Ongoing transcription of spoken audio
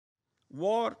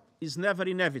War is never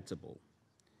inevitable.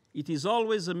 It is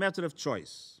always a matter of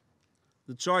choice.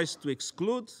 The choice to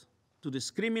exclude, to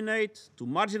discriminate, to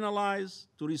marginalize,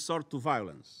 to resort to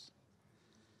violence.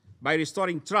 By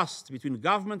restoring trust between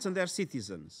governments and their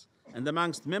citizens and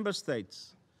amongst member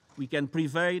states, we can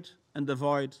prevent and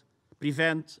avoid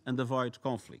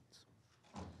conflict.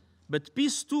 But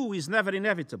peace, too, is never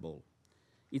inevitable.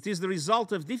 It is the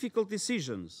result of difficult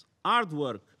decisions, hard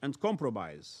work, and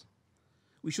compromise.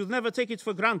 We should never take it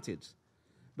for granted,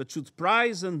 but should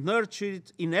prize and nurture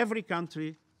it in every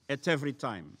country at every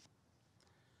time.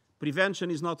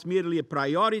 Prevention is not merely a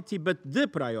priority, but the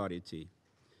priority.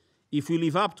 If we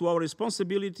live up to our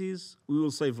responsibilities, we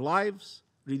will save lives,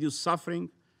 reduce suffering,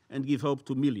 and give hope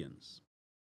to millions.